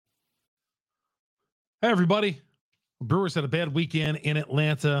Hey, everybody. Brewers had a bad weekend in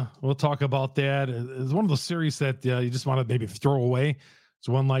Atlanta. We'll talk about that. It's one of those series that you just want to maybe throw away. It's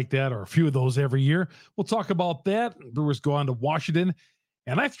one like that, or a few of those every year. We'll talk about that. Brewers go on to Washington.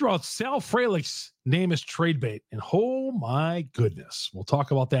 And I threw out Sal Frelick's name as trade bait. And oh my goodness. We'll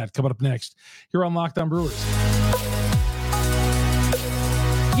talk about that coming up next here on Locked On Brewers.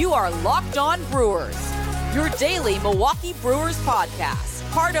 You are Locked On Brewers, your daily Milwaukee Brewers podcast.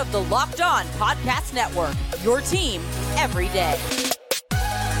 Part of the Locked On Podcast Network, your team every day. Hey,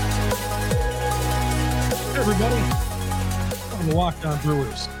 everybody. Welcome to Locked On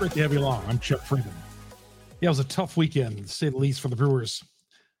Brewers. Great to have you along. I'm Chuck Freeman. Yeah, it was a tough weekend, to say the least, for the Brewers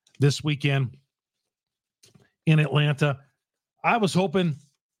this weekend in Atlanta. I was hoping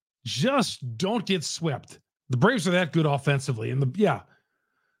just don't get swept. The Braves are that good offensively. And the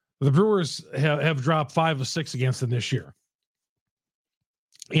Brewers have dropped 5 of 6 against them this year.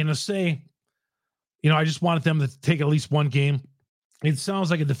 And to say, I just wanted them to take at least one game, it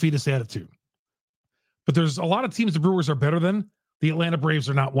sounds like a defeatist attitude. But there's a lot of teams the Brewers are better than. The Atlanta Braves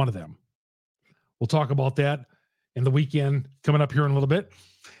are not one of them. We'll talk about that in the weekend coming up here in a little bit.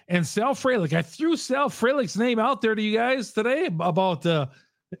 And Sal Frelick, I threw Sal Frelick's name out there to you guys today about, the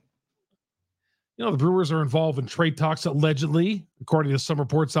Brewers are involved in trade talks allegedly, according to some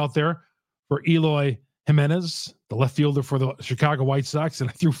reports out there, for Eloy Jimenez, the left fielder for the Chicago White Sox. And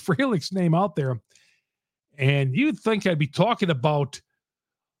I threw Frelick's name out there. And you'd think I'd be talking about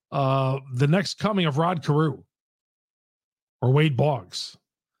the next coming of Rod Carew or Wade Boggs.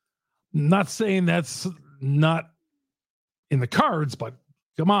 Not saying that's not in the cards, but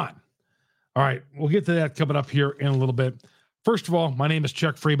come on. All right, we'll get to that coming up here in a little bit. First of all, my name is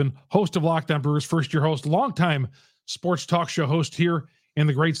Chuck Freeman, host of Locked On Brewers, first-year host, longtime sports talk show host here in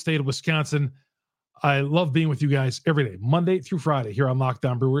the great state of Wisconsin. I love being with you guys every day, Monday through Friday here on Locked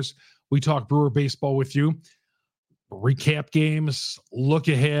On Brewers. We talk Brewer baseball with you, recap games, look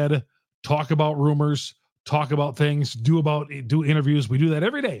ahead, talk about rumors, talk about things, do interviews. We do that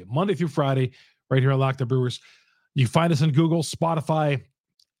every day, Monday through Friday, right here on Locked On Brewers. You find us on Google, Spotify,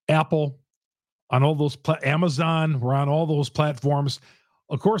 Apple, on all those, Amazon. We're on all those platforms.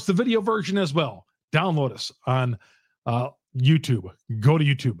 Of course, the video version as well. Download us on YouTube. Go to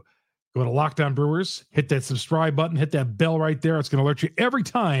YouTube. Go to Locked On Brewers. Hit that subscribe button. Hit that bell right there. It's going to alert you every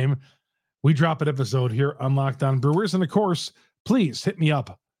time we drop an episode here on Locked On Brewers. And, of course, please hit me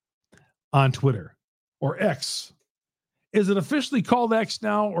up on Twitter or X. Is it officially called X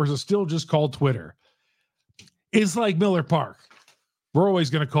now, or is it still just called Twitter? It's like Miller Park. We're always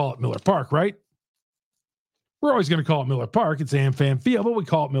going to call it Miller Park, right? We're always going to call it Miller Park. It's AmFam Field, but we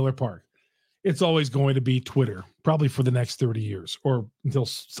call it Miller Park. It's always going to be Twitter, probably for the next 30 years, or until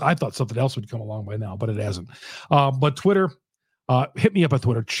I thought something else would come along by now, but it hasn't. But Twitter, hit me up on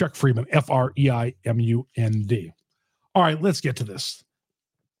Twitter, Chuck Freeman, FREIMUND. All right, let's get to this.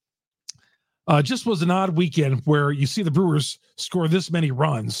 Just was an odd weekend where you see the Brewers score this many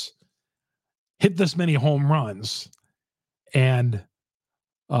runs, hit this many home runs, and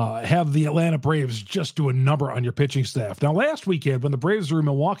have the Atlanta Braves just do a number on your pitching staff. Now, last weekend, when the Braves were in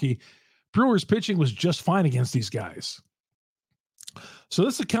Milwaukee, Brewers pitching was just fine against these guys. So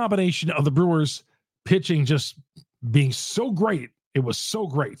this is a combination of the Brewers pitching just being so great. It was so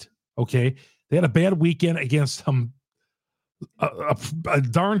great. Okay. They had a bad weekend against a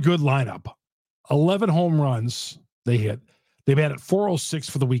darn good lineup. 11 home runs they hit. They batted .406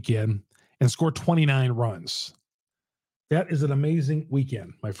 for the weekend and scored 29 runs. That is an amazing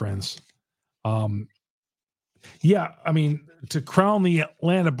weekend, my friends. To crown the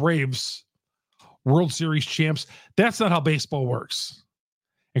Atlanta Braves World Series champs, that's not how baseball works.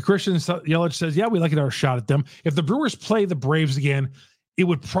 And Christian Yelich says, we like our shot at them. If the Brewers play the Braves again, it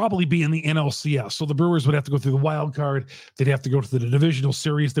would probably be in the NLCS. So the Brewers would have to go through the wild card. They'd have to go to the divisional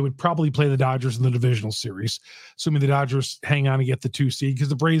series. They would probably play the Dodgers in the divisional series, assuming the Dodgers hang on and get the 2 seed, because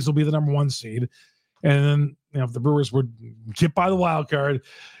the Braves will be the number 1 seed. And then, if the Brewers would get by the wild card,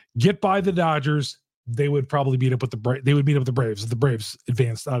 get by the Dodgers, they would probably meet up with the Braves. They would meet up with the Braves if the Braves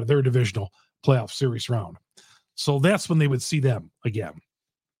advanced out of their divisional playoff series round. So that's when they would see them again.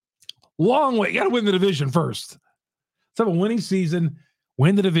 Long way. You got to win the division first. Let's have a winning season,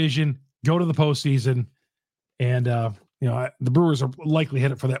 win the division, go to the postseason, and the Brewers are likely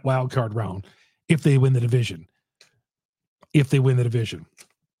headed for that wild card round if they win the division.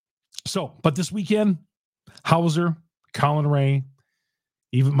 So, but this weekend, Hauser, Colin Ray,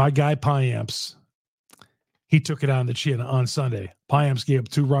 even my guy Piamps, he took it on the chin on Sunday. Piamps gave up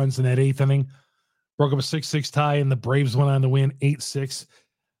 2 runs in that 8th inning, broke up a 6-6 tie, and the Braves went on to win 8-6.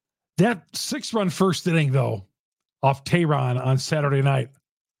 That 6-run first inning, though, off Tehran on Saturday night,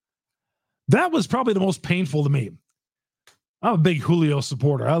 That was probably the most painful to me. I'm a big Julio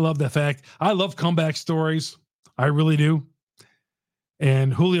supporter. I love that fact. I love comeback stories. I really do.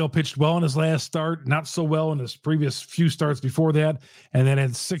 And Julio pitched well in his last start, not so well in his previous few starts before that, and then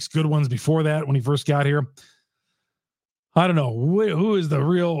had 6 good ones before that when he first got here. I don't know. Who is the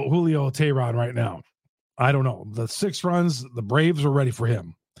real Julio Tehran right now? I don't know. The 6 runs, the Braves were ready for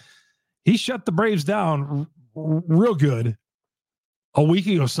him. He shut the Braves down real good a week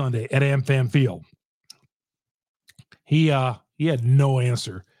ago Sunday at AmFam Field. He had no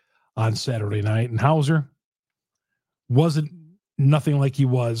answer on Saturday night, and Hauser wasn't nothing like he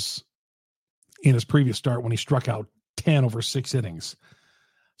was in his previous start when he struck out 10 over 6 innings.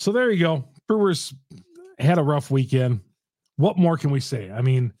 So there you go. Brewers had a rough weekend. What more can we say? I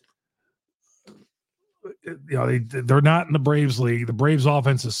mean, they're not in the Braves league. The Braves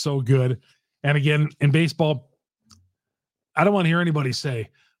offense is so good. And again, in baseball, I don't want to hear anybody say,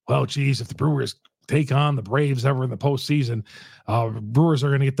 well, geez, if the Brewers take on the Braves ever in the postseason, Brewers are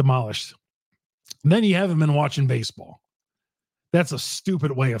going to get demolished. And then you haven't been watching baseball. That's a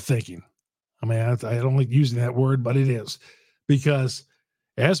stupid way of thinking. I mean, I don't like using that word, but it is. Because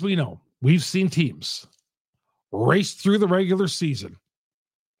as we know, we've seen teams race through the regular season,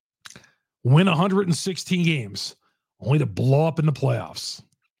 win 116 games, only to blow up in the playoffs.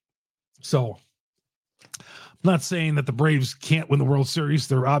 So I'm not saying that the Braves can't win the World Series.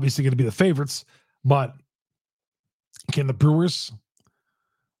 They're obviously going to be the favorites, but can the Brewers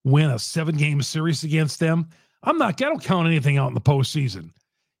win a 7-game series against them? I don't count anything out in the postseason.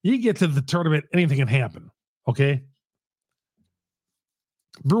 You get to the tournament, anything can happen. Okay.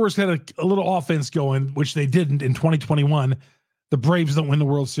 Brewers had a little offense going, which they didn't in 2021. The Braves don't win the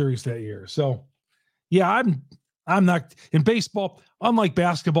World Series that year. So yeah, I'm not in baseball, unlike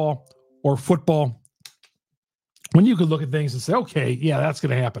basketball or football, when you could look at things and say, okay, yeah, that's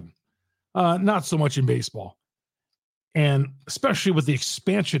going to happen. Not so much in baseball. And especially with the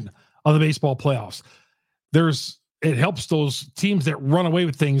expansion of the baseball playoffs, it helps those teams that run away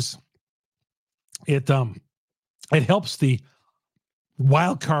with things. It helps the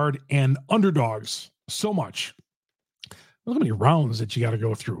wild card and underdogs so much. Look how many rounds that you got to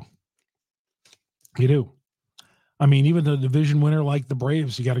go through. You do. I mean, even the division winner like the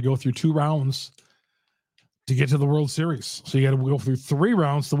Braves, you got to go through 2 rounds to get to the World Series. So you got to go through 3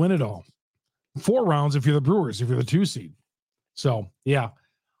 rounds to win it all. 4 rounds if you're the Brewers, if you're the 2 seed. So yeah,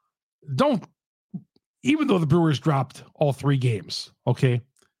 even though the Brewers dropped all 3 games, okay,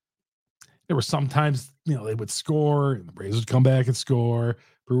 there were sometimes, they would score and the Braves would come back and score,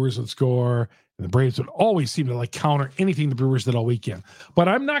 Brewers would score, and the Braves would always seem to counter anything the Brewers did all weekend. But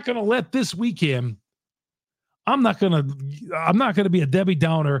I'm not going to let this weekend, I'm not going to be a Debbie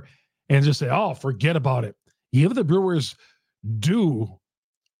Downer and just say, oh, forget about it. Even the Brewers do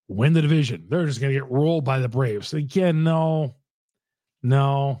win the division, they're just going to get rolled by the Braves. Again, no,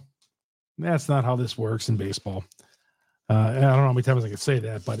 that's not how this works in baseball. I don't know how many times I can say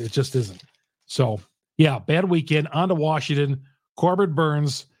that, but it just isn't. So, yeah, bad weekend. On to Washington. Corbin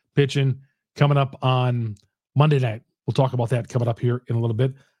Burns pitching coming up on Monday night. We'll talk about that coming up here in a little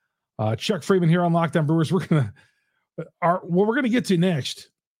bit. Chuck Freeman here on Locked On Brewers. What we're gonna get to next.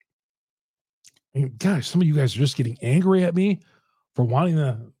 And guys, some of you guys are just getting angry at me for wanting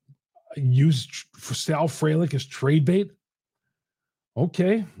to use Sal Frelick as trade bait.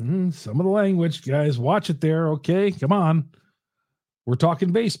 Okay, some of the language, guys, watch it there. Okay, come on. We're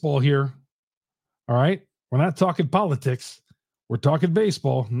talking baseball here. All right, we're not talking politics. We're talking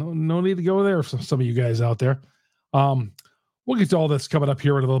baseball. No need to go there for some of you guys out there. We'll get to all this coming up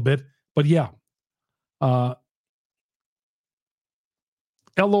here in a little bit. But yeah,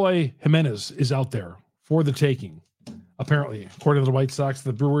 Eloy Jimenez is out there for the taking, apparently, according to the White Sox,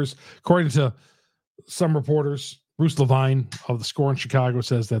 the Brewers. According to some reporters, Bruce Levine of the Score in Chicago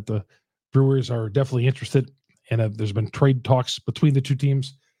says that the Brewers are definitely interested, and there's been trade talks between the 2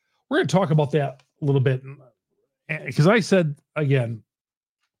 teams. We're going to talk about that a little bit, because I said, again,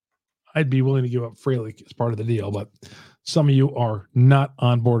 I'd be willing to give up Frelick as part of the deal, but some of you are not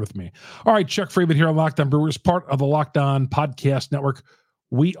on board with me. All right, Chuck Freeman here on Locked On Brewers, part of the Locked On Podcast Network.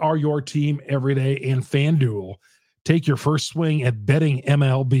 We are your team every day in FanDuel. Take your first swing at betting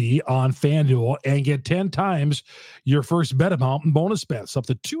MLB on FanDuel and get 10 times your first bet amount in bonus bets, up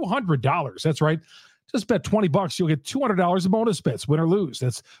to $200. That's right. Just bet $20. You'll get $200 in bonus bets, win or lose.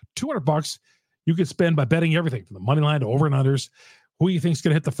 That's $200 you could spend by betting everything from the money line to over and unders. Who you think is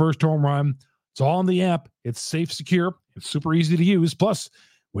going to hit the first home run? It's all in the app. It's safe, secure. It's super easy to use. Plus,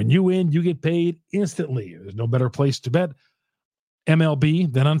 when you win, you get paid instantly. There's no better place to bet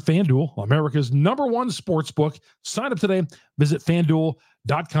MLB, then on FanDuel, America's #1 sports book. Sign up today. Visit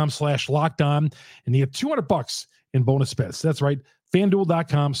FanDuel.com/lockedon, and you get $200 in bonus bets. That's right.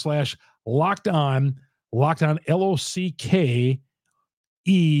 FanDuel.com/lockedon. Locked On, LOCKEDON.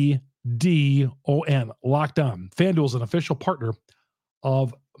 Locked On. FanDuel is an official partner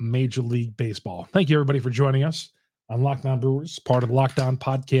of Major League Baseball. Thank you, everybody, for joining us on Locked On Brewers, part of the Locked On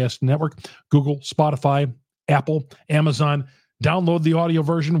Podcast Network. Google, Spotify, Apple, Amazon. Download the audio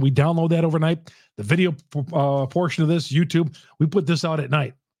version. We download that overnight. The video portion of this, YouTube, we put this out at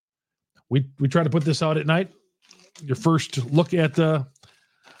night. We try to put this out at night. Your first look at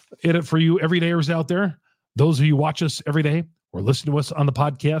it for you everydayers out there. Those of you who watch us every day or listen to us on the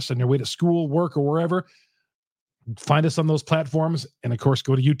podcast on your way to school, work, or wherever, find us on those platforms. And, of course,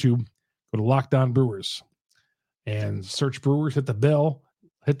 go to YouTube. Go to Locked On Brewers and search Brewers. Hit the bell.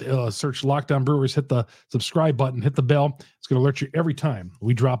 Search Locked On Brewers. Hit the subscribe button. Hit the bell. It's going to alert you every time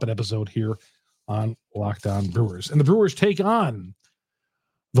we drop an episode here on Locked On Brewers. And the Brewers take on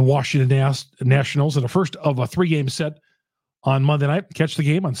the Washington Nationals in the first of a 3-game set on Monday night. Catch the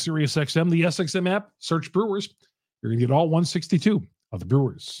game on SiriusXM, the SXM app. Search Brewers. You're going to get all 162 of the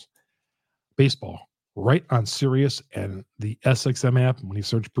Brewers baseball right on Sirius and the SXM app when you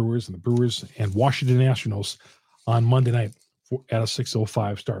search Brewers and the Brewers and Washington Nationals on Monday night at a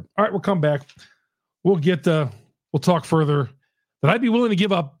 6:05 start. All right, we'll come back. We'll talk further. That I'd be willing to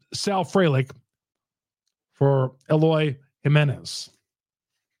give up Sal Frelick for Eloy Jimenez.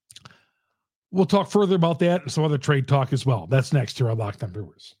 We'll talk further about that and some other trade talk as well. That's next here on Locked On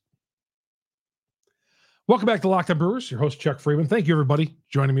Brewers. Welcome back to Locked On Brewers. Your host, Chuck Freeman. Thank you, everybody,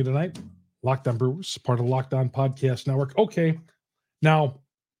 joining me tonight. Locked On Brewers, part of the Locked On Podcast Network. Okay, now,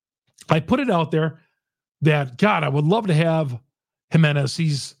 I put it out there that, God, I would love to have Jimenez.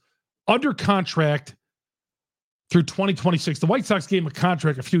 He's under contract through 2026. The White Sox gave him a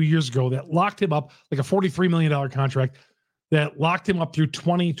contract a few years ago that locked him up, like a $43 million contract that locked him up through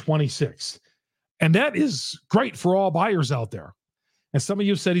 2026. And that is great for all buyers out there. And some of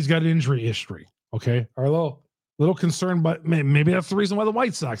you said he's got an injury history. Okay. Are a little concerned, but maybe that's the reason why the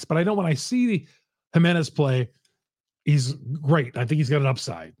White Sox. But I know when I see the Jimenez play, he's great. I think he's got an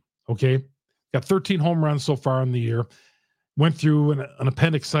upside. Okay. Got 13 home runs so far in the year. Went through an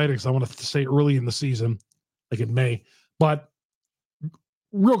appendicitis, I want to say early in the season, like in May. But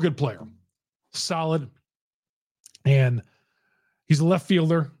real good player. Solid. And he's a left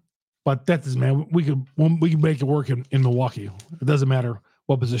fielder. But that is, man, we can make it work in Milwaukee. It doesn't matter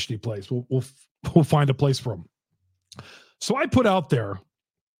what position he plays. We'll find a place for him. So I put out there,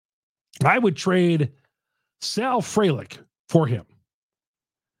 I would trade Sal Frelick for him.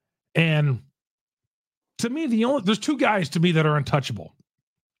 And to me, there's two guys to me that are untouchable.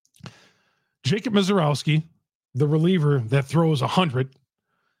 Jacob Misiorowski, the reliever that throws 100,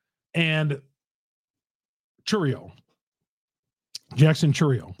 and Jackson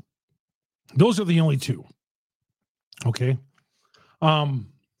Chourio. Those are the only two. Okay.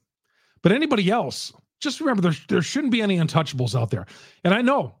 But anybody else, just remember there shouldn't be any untouchables out there. And I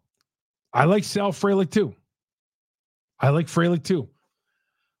know I like Sal Frelick too.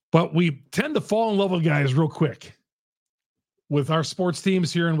 But we tend to fall in love with guys real quick. With our sports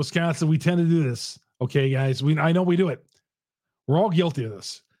teams here in Wisconsin, we tend to do this. Okay, guys, I know we do it. We're all guilty of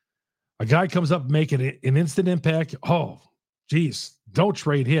this. A guy comes up making an instant impact. Oh, geez, don't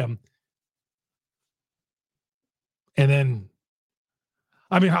trade him. And then,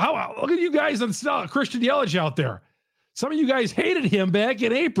 I mean, look at you guys on Christian Yelich out there. Some of you guys hated him back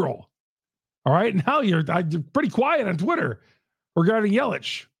in April. All right, now you're pretty quiet on Twitter regarding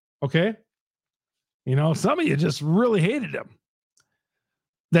Yelich. Okay, some of you just really hated him.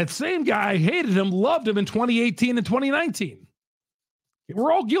 That same guy hated him, loved him in 2018 and 2019.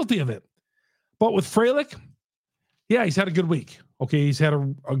 We're all guilty of it. But with Frelick, yeah, he's had a good week. Okay, he's had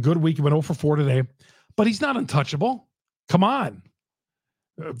a good week. He went 0 for 4 today. But he's not untouchable. Come on.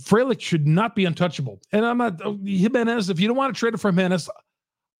 Frelick should not be untouchable. And I'm not Jimenez. If you don't want to trade it for Jimenez,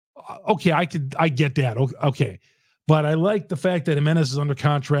 okay, I get that. Okay. But I like the fact that Jimenez is under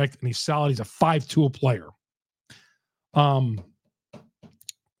contract and he's solid. He's a 5-tool player.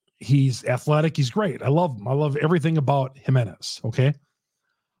 He's athletic. He's great. I love him. I love everything about Jimenez. Okay.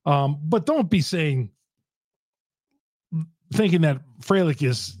 But don't be thinking that Frelick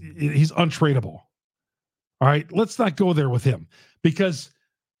he's untradeable. All right, let's not go there with him because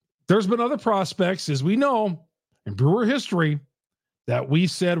there's been other prospects, as we know, in Brewer history that we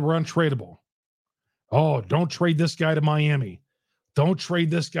said were untradeable. Oh, don't trade this guy to Miami. Don't trade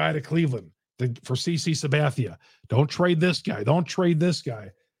this guy to Cleveland for CC Sabathia. Don't trade this guy. Don't trade this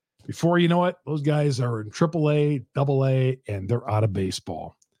guy. Before you know it, those guys are in AAA, AA, and they're out of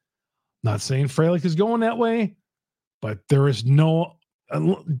baseball. Not saying Frelick is going that way, but there is no.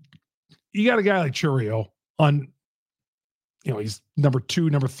 You got a guy like Churio on, he's number 2,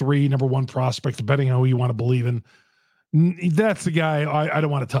 number 3, number 1 prospect, depending on who you want to believe in. That's the guy I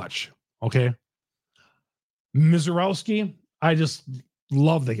don't want to touch. Okay. Mizorowski, I just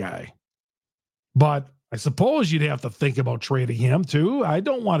love the guy. But I suppose you'd have to think about trading him too. I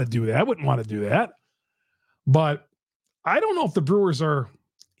don't want to do that. I wouldn't want to do that. But I don't know if the Brewers are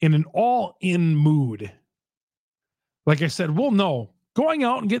in an all-in mood. Like I said, we'll know. Going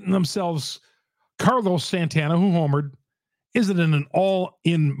out and getting themselves Carlos Santana, who homered, isn't in an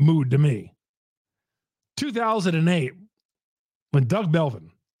all-in mood to me. 2008, when Doug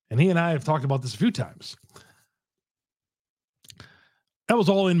Melvin, and he and I have talked about this a few times, that was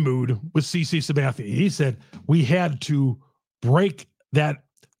all in mood with CC Sabathia. He said we had to break that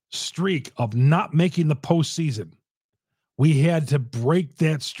streak of not making the postseason. We had to break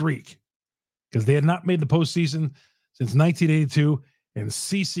that streak because they had not made the postseason since 1982, and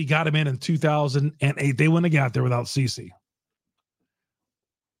CC got him in 2008. They wouldn't have got there without CC.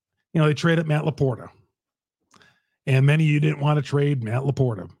 They traded Matt Laporta. And many of you didn't want to trade Matt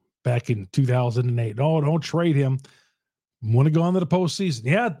Laporta back in 2008. No, don't trade him. Want to go on to the postseason.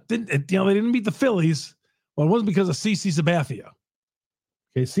 Yeah, they didn't beat the Phillies. Well, it wasn't because of CC Sabathia.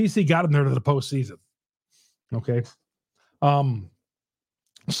 Okay, CC got him there to the postseason. Okay.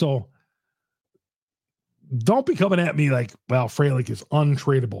 So don't be coming at me like, well, Frelick is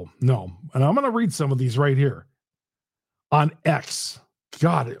untradeable. No. And I'm going to read some of these right here on X.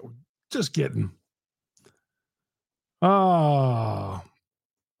 God, just getting.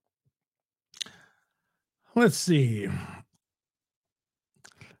 Let's see.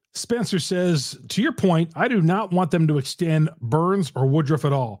 Spencer says, to your point, I do not want them to extend Burns or Woodruff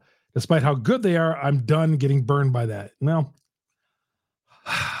at all. Despite how good they are, I'm done getting burned by that. Well,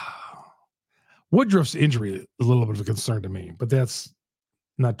 Woodruff's injury is a little bit of a concern to me, but that's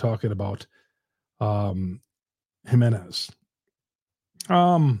not talking about Jimenez.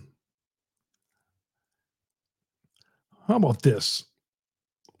 How about this?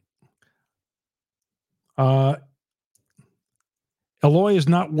 Eloy is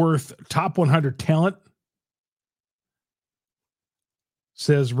not worth top 100 talent,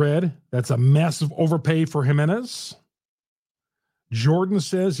 says Red. That's a massive overpay for Jimenez. Jordan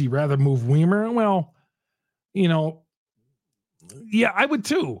says he'd rather move Weimer. Well, yeah, I would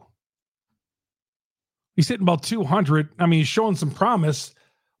too. He's hitting about 200. I mean, he's showing some promise,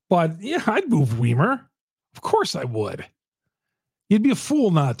 but yeah, I'd move Weimer. Of course I would. You'd be a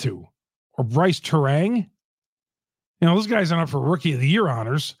fool not to. Or Bryce Terang. Those guys aren't up for Rookie of the Year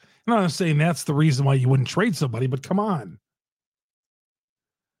honors. I'm not saying that's the reason why you wouldn't trade somebody, but come on.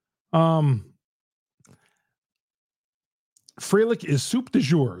 Frelick is soup du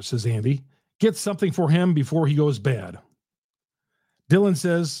jour, says Andy. Get something for him before he goes bad. Dylan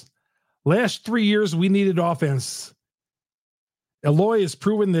says, last 3 years we needed offense. Eloy has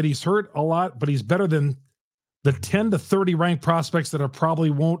proven that he's hurt a lot, but he's better than the 10 to 30 ranked prospects that are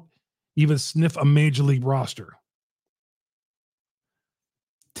probably won't even sniff a major league roster.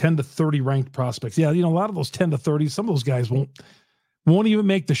 10 to 30 ranked prospects. Yeah, a lot of those 10 to 30, some of those guys won't even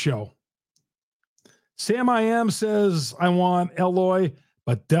make the show. Sam I Am says, I want Eloy,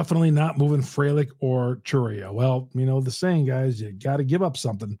 but definitely not moving Frelick or Churio. Well, the saying, guys, you got to give up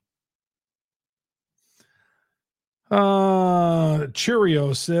something.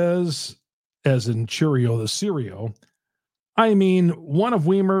 Churio says, as in Churio the cereal, I mean, one of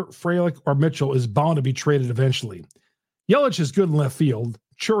Weimer, Frelick, or Mitchell is bound to be traded eventually. Yelich is good in left field.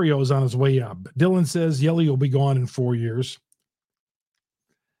 Churio is on his way up. Dylan says Yelich will be gone in 4 years.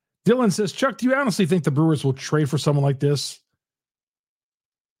 Dylan says, Chuck, do you honestly think the Brewers will trade for someone like this?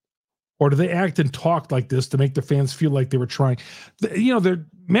 Or do they act and talk like this to make the fans feel like they were trying?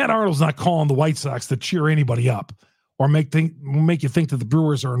 Matt Arnold's not calling the White Sox to cheer anybody up or make you think that the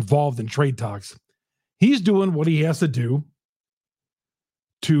Brewers are involved in trade talks. He's doing what he has to do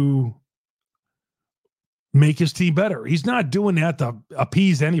to make his team better. He's not doing that to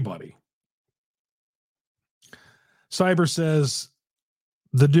appease anybody. Cyber says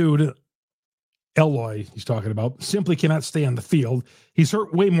the dude, Eloy, he's talking about, simply cannot stay on the field. He's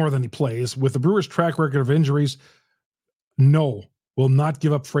hurt way more than he plays. With the Brewers' track record of injuries, no, will not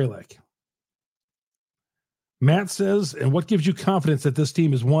give up Frelick. Matt says, and what gives you confidence that this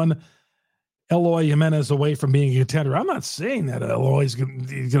team is one Eloy Jimenez away from being a contender? I'm not saying that Eloy's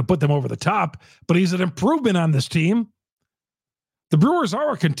going to put them over the top, but he's an improvement on this team. The Brewers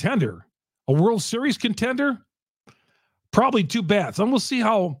are a contender, a World Series contender, Probably 2 bats. And we'll see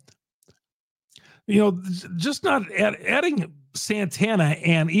how, just not adding Santana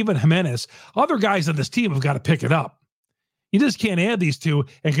and even Jimenez. Other guys on this team have got to pick it up. You just can't add these two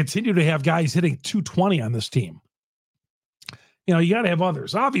and continue to have guys hitting 220 on this team. You got to have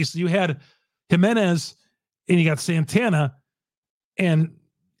others. Obviously, you had Jimenez and you got Santana. And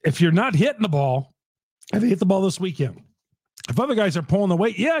if you're not hitting the ball, if they hit the ball this weekend, if other guys are pulling the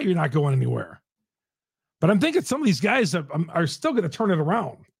weight, yeah, you're not going anywhere. But I'm thinking some of these guys are still going to turn it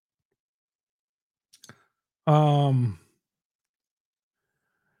around.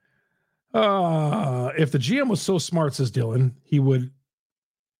 If the GM was so smart, says Dylan, he would.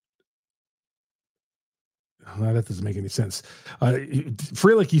 No, that doesn't make any sense.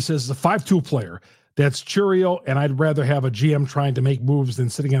 Frelick, he says, is a 5-tool player. That's Churio, and I'd rather have a GM trying to make moves than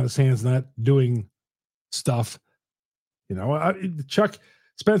sitting on his hands, not doing stuff. Chuck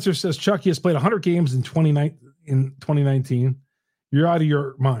Spencer says Chucky has played 100 games in 2019. You're out of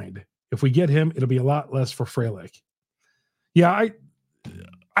your mind. If we get him, it'll be a lot less for Frelick. Yeah,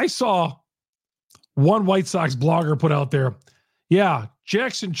 I saw one White Sox blogger put out there, yeah,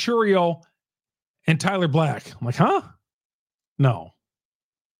 Jackson Churio and Tyler Black. I'm like, huh? No,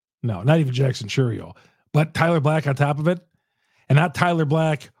 not even Jackson Churio, but Tyler Black on top of it, and not Tyler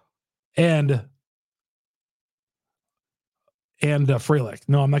Black and Frelick.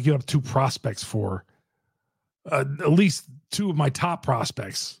 No, I'm not giving up 2 prospects for at least 2 of my top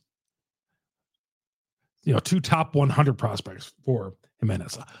prospects. 2 top 100 prospects for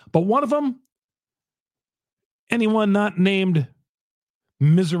Jimenez. But one of them, anyone not named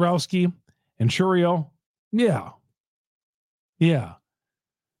Mizorowski and Churio, yeah.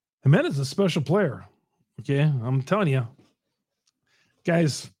 Jimenez is a special player. Okay, I'm telling you.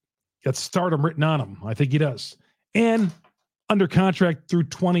 Guy's got stardom written on him. I think he does. And under contract through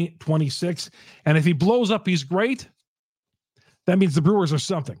 2026. And if he blows up, he's great. That means the Brewers are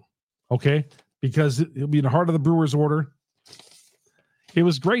something. Okay? Because he'll be in the heart of the Brewers order. It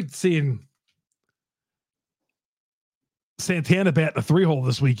was great seeing Santana bat in a 3-hole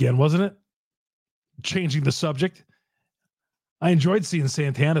this weekend, wasn't it? Changing the subject. I enjoyed seeing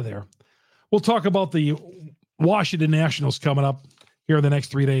Santana there. We'll talk about the Washington Nationals coming up here in the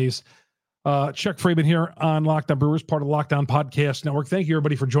next 3 days. Chuck Freeman here on Locked On Brewers, part of the Locked On Podcast Network. Thank you,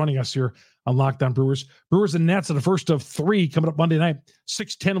 everybody, for joining us here on Locked On Brewers. Brewers and Nats are the first of 3 coming up Monday night,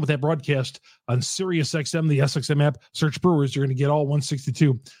 6:10 with that broadcast on Sirius XM, the SXM app. Search Brewers. You're going to get all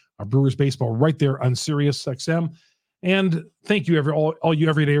 162 of Brewers baseball right there on Sirius XM. And thank you, all you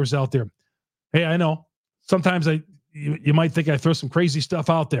everydayers out there. Hey, I know sometimes you might think I throw some crazy stuff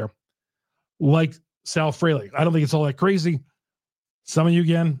out there, like Sal Frelick. I don't think it's all that crazy. Some of you,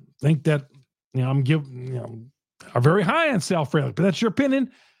 again, think that are very high on Sal Frelick, but that's your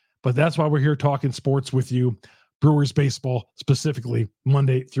opinion. But that's why we're here talking sports with you, Brewers baseball specifically,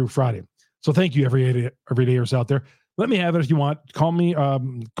 Monday through Friday. So thank you, everydayers out there. Let me have it if you want. Call me.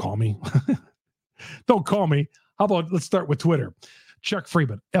 Call me. Don't call me. How about let's start with Twitter. Chuck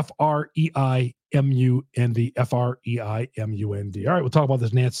Freeman, Freimund, Freimund. All right, we'll talk about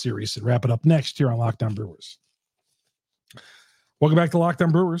this Nats series and wrap it up next here on Locked On Brewers. Welcome back to Locked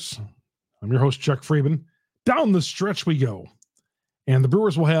On Brewers. I'm your host, Chuck Freeman. Down the stretch we go. And the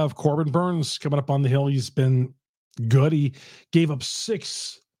Brewers will have Corbin Burnes coming up on the hill. He's been good. He gave up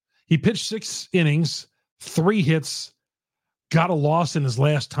 6. He pitched 6 innings, 3 hits, got a loss in his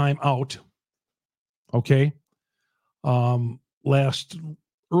last time out. Okay. Early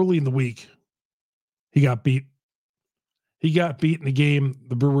in the week, he got beat. He got beat in the game,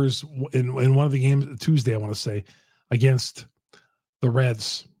 the Brewers, in one of the games, Tuesday, I want to say, against the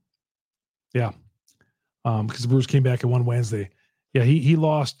Reds. Yeah. Because the Brewers came back and won Wednesday. Yeah, he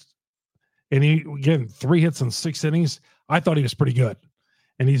lost. And he, again, 3 hits in 6 innings. I thought he was pretty good.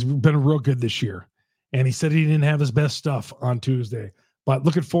 And he's been real good this year. And he said he didn't have his best stuff on Tuesday. But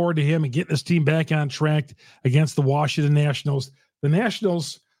looking forward to him and getting his team back on track against the Washington Nationals. The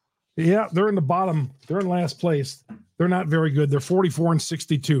Nationals, yeah, they're in the bottom. They're in last place. They're not very good. They're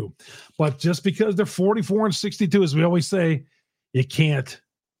 44-62. But just because they're 44-62, as we always say, you can't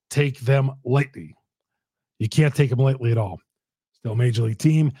take them lightly. You can't take them lightly at all. Still a major league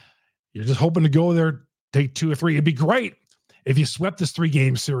team. You're just hoping to go there, take 2 or 3. It'd be great if you swept this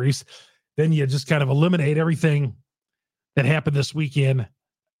 3-game series. Then you just kind of eliminate everything that happened this weekend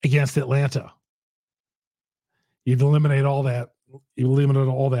against Atlanta. You'd eliminate all that.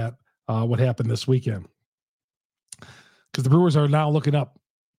 What happened this weekend. Because the Brewers are now looking up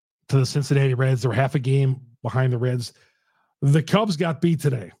to the Cincinnati Reds. They're half a game behind the Reds. The Cubs got beat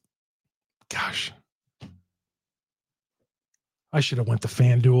today. Gosh. I should have went to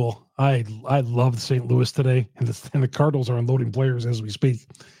FanDuel. I loved St. Louis today, and the Cardinals are unloading players as we speak.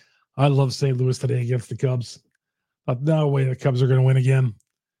 I love St. Louis today against the Cubs. No way the Cubs are going to win again.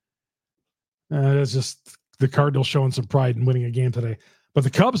 It's just the Cardinals showing some pride in winning a game today. But the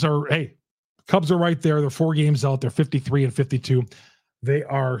Cubs are right there. They're 4 games out. They're 53-52. They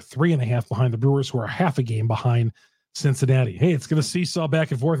are 3.5 behind the Brewers, who are half a game behind Cincinnati. Hey, it's going to seesaw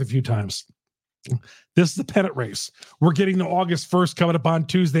back and forth a few times. This is the pennant race. We're getting to August 1st coming up on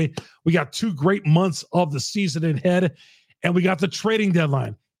Tuesday. We got 2 great months of the season ahead, and we got the trading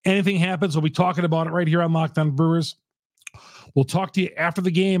deadline. Anything happens, we'll be talking about it right here on Locked On Brewers. We'll talk to you after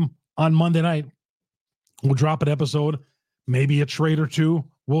the game on Monday night. We'll drop an episode, maybe a trade or two.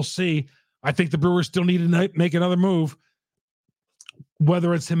 We'll see. I think the Brewers still need to make another move.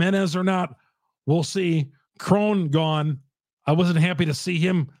 Whether it's Jimenez or not, we'll see. Cron gone. I wasn't happy to see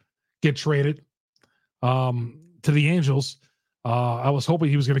him get traded to the Angels. I was hoping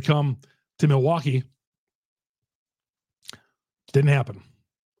he was going to come to Milwaukee. Didn't happen.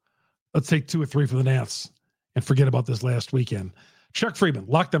 Let's take 2 or 3 for the Nats and forget about this last weekend. Chuck Freeman,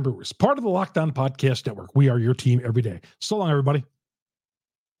 Locked On Brewers, part of the Locked On Podcast Network. We are your team every day. So long, everybody.